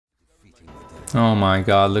Oh my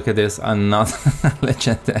god, look at this. Another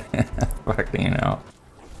legendary. Fucking hell.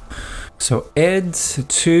 So Ed,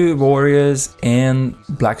 2 warriors, and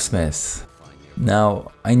Blacksmith.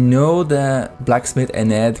 Now, I know that Blacksmith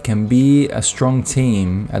and Ed can be a strong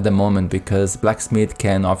team at the moment because Blacksmith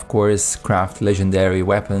can, of course, craft legendary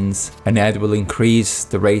weapons, and Ed will increase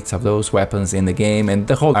the rates of those weapons in the game, and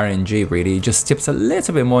the whole RNG really just tips a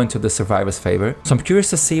little bit more into the survivor's favor. So I'm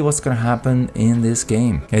curious to see what's gonna happen in this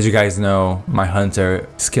game. As you guys know, my hunter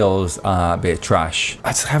skills are a bit trash. I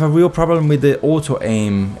just have a real problem with the auto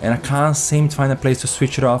aim, and I can't seem to find a place to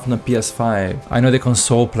switch it off on the PS5. I know the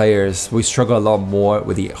console players, we struggle a lot more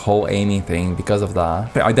with the whole aiming thing because of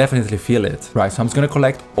that. But I definitely feel it. Right, so I'm just gonna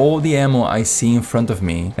collect all the ammo I see in front of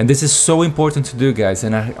me. And this is so important to do, guys.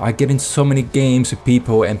 And I get in so many games with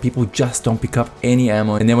people and people just don't pick up any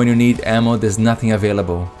ammo. And then when you need ammo, there's nothing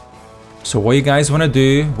available. So what you guys want to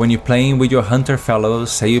do when you're playing with your hunter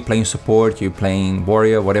fellows, say you're playing support, you're playing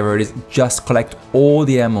warrior, whatever it is, just collect all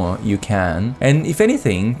the ammo you can. And if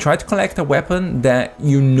anything, try to collect a weapon that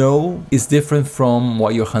you know is different from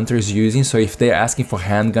what your hunter is using. So if they're asking for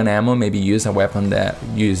handgun ammo, maybe use a weapon that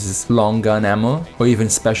uses long gun ammo or even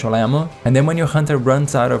special ammo. And then when your hunter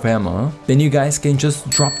runs out of ammo, then you guys can just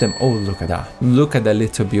drop them. Oh, look at that. Look at that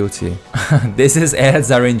little beauty. This is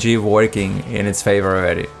Ed's RNG working in its favor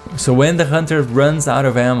already. So when the hunter runs out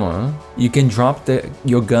of ammo, you can drop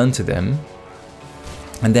your gun to them,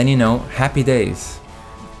 and then, you know, happy days.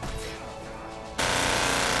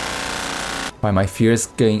 Why, my fear is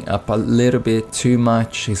going up a little bit too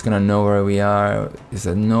much. He's gonna know where we are. Is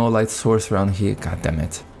there no light source around here? God damn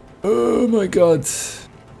it. Oh my god.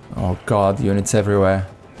 Oh god, units everywhere.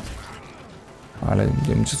 Alright,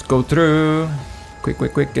 let me just go through. Quick,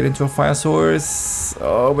 quick, quick, get into a fire source.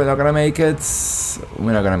 Oh, we're not gonna make it.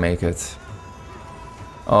 We're not gonna make it.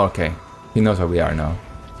 Oh, okay, he knows where we are now.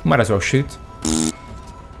 Might as well shoot.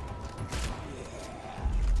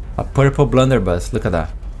 A purple blunderbuss, look at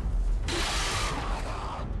that.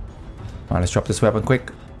 Alright, let's drop this weapon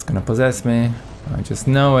quick. It's gonna possess me. I just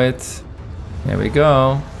know it. Here we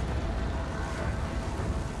go.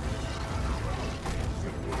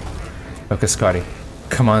 Look at Scotty.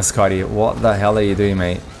 Come on, Scotty. What the hell are you doing,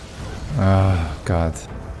 mate? Oh, God.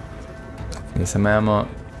 Need some ammo.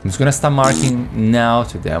 I'm just gonna start marking now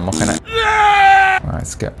to them. What kind of... Alright,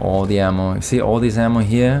 let's get all the ammo. You see all this ammo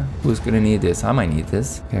here? Who's gonna need this? I might need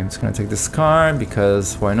this. Okay, I'm just gonna take this car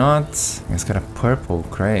because why not? It's got a purple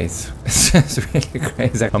crate. It's just really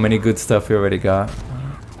crazy. How many good stuff we already got?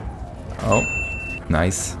 Oh,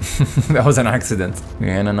 nice. That was an accident.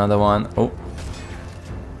 And another one. Oh.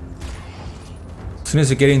 As soon as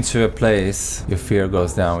you get into a place, your fear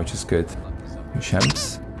goes down, which is good.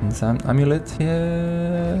 Gems. And some amulet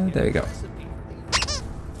here. There we go.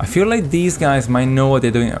 I feel like these guys might know what they're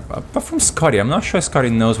doing. Apart from Scotty, I'm not sure Scotty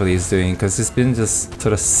knows what he's doing because he's been just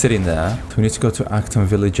sort of sitting there. So we need to go to Acton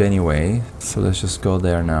Village anyway. So let's just go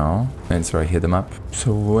there now. And sorry, hit them up.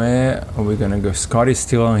 So where are we gonna go? Scotty's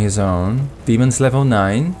still on his own. Demon's level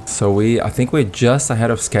 9. So I think we're just ahead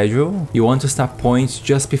of schedule. You want to start points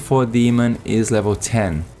just before Demon is level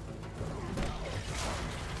 10.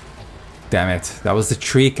 Damn it, that was the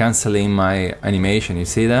tree cancelling my animation, you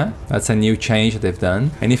see that? That's a new change that they've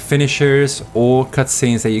done. Any finishers or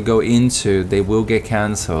cutscenes that you go into, they will get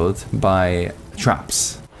cancelled by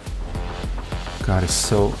traps. God, it's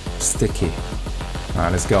so sticky.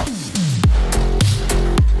 Alright, let's go.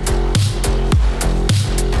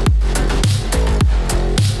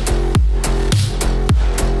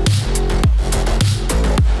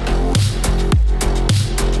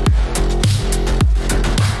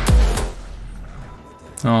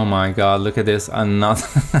 Oh my god, look at this, another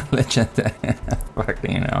legendary.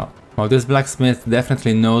 Fucking hell. Well, this blacksmith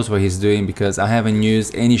definitely knows what he's doing because I haven't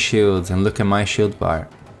used any shields, and look at my shield bar.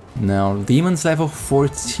 Now, Demon's level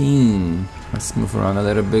 14. Let's move around a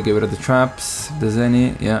little bit, get rid of the traps, if there's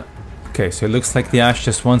any, yeah. Okay, so it looks like the Ash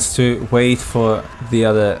just wants to wait for the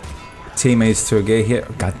other teammates to get here.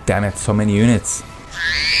 God damn it, so many units.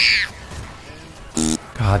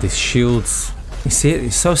 God, these shields. You see it?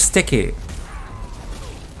 It's so sticky.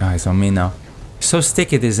 Oh, it's on me now. So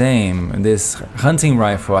sticky, this aim. This hunting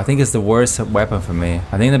rifle, I think is the worst weapon for me.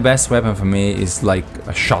 I think the best weapon for me is like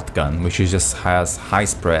a shotgun, which is just has high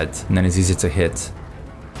spread and then it's easy to hit.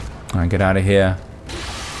 Alright, get out of here.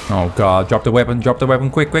 Oh god, drop the weapon,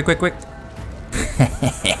 quick, quick, quick, quick.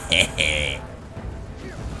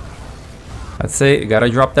 That's it, you gotta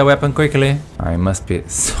drop that weapon quickly. I must be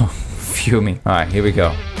so fuming. Alright, here we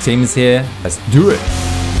go. Team's here, let's do it.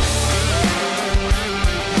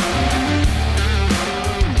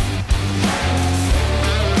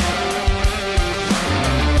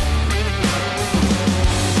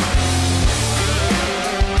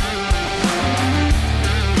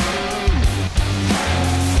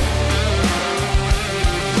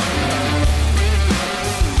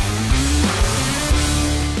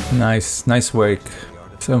 Nice, nice work.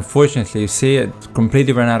 So unfortunately, you see, it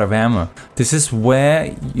completely ran out of ammo. This is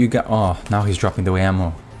where you got... Oh, now he's dropping the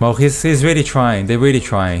ammo. Well, he's really trying. They're really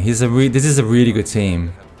trying. This is a really good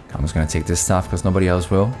team. I'm just gonna take this stuff because nobody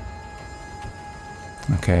else will.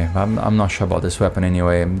 Okay, I'm not sure about this weapon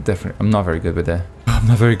anyway. I'm not very good with it. I'm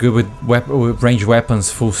not very good with ranged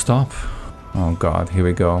weapons, full stop. Oh god, here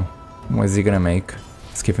we go. What is he gonna make?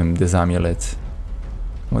 Let's give him this amulet.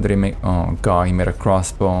 What did he make? Oh god, he made a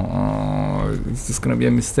crossbow. Oh, is this gonna be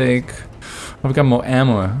a mistake? I've got more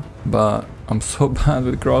ammo, but I'm so bad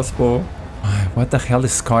with crossbow. What the hell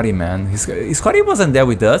is Scotty, man? Scotty wasn't there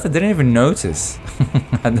with us. I didn't even notice.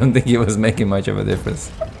 I don't think he was making much of a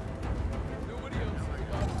difference.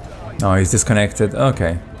 Oh, he's disconnected.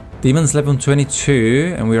 Okay. Demons level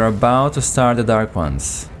 22, and we are about to start the Dark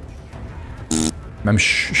Ones.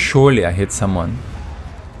 Surely I hit someone.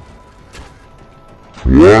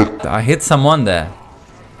 What? I hit someone there.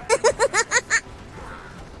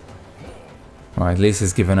 Well, at least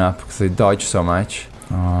he's given up because he dodged so much.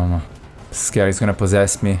 Scary, he's gonna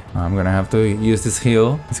possess me. I'm gonna have to use this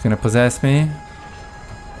heal. He's gonna possess me.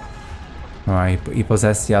 Alright, he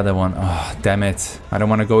possessed the other one. Oh, damn it. I don't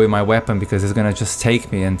want to go with my weapon because he's gonna just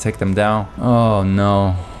take me and take them down. Oh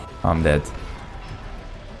no. I'm dead.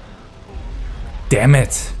 Damn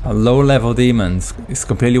it! A low-level demon is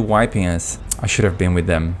completely wiping us. I should have been with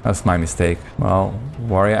them. That's my mistake. Well,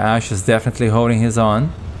 Warrior Ash is definitely holding his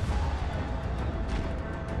own.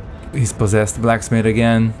 He's possessed the Blacksmith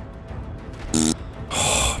again.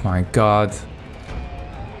 Oh my god.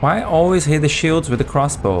 Why always hit the shields with the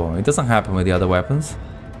crossbow? It doesn't happen with the other weapons.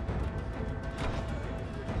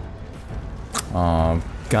 Oh,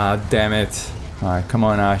 god damn it. Alright, come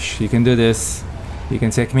on Ash, you can do this. You can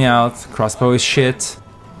take me out. Crossbow is shit.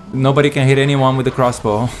 Nobody can hit anyone with the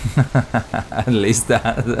crossbow. At least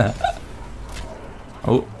that.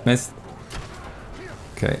 Oh, missed.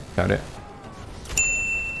 Okay, got it.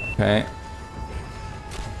 Okay.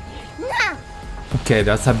 Okay,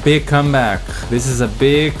 that's a big comeback. This is a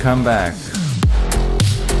big comeback.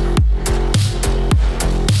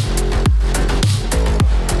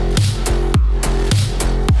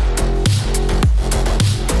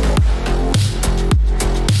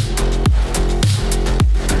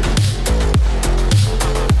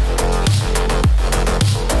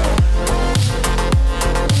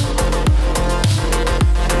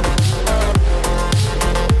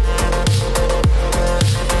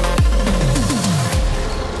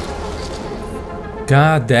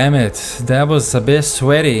 God damn it, that was a bit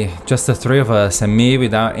sweaty, just the three of us and me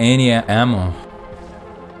without any ammo.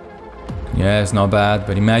 Yeah, it's not bad,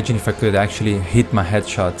 but imagine if I could actually hit my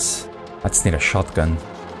headshots. I just need a shotgun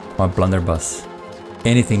or a blunderbuss.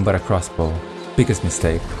 Anything but a crossbow. Biggest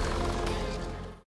mistake.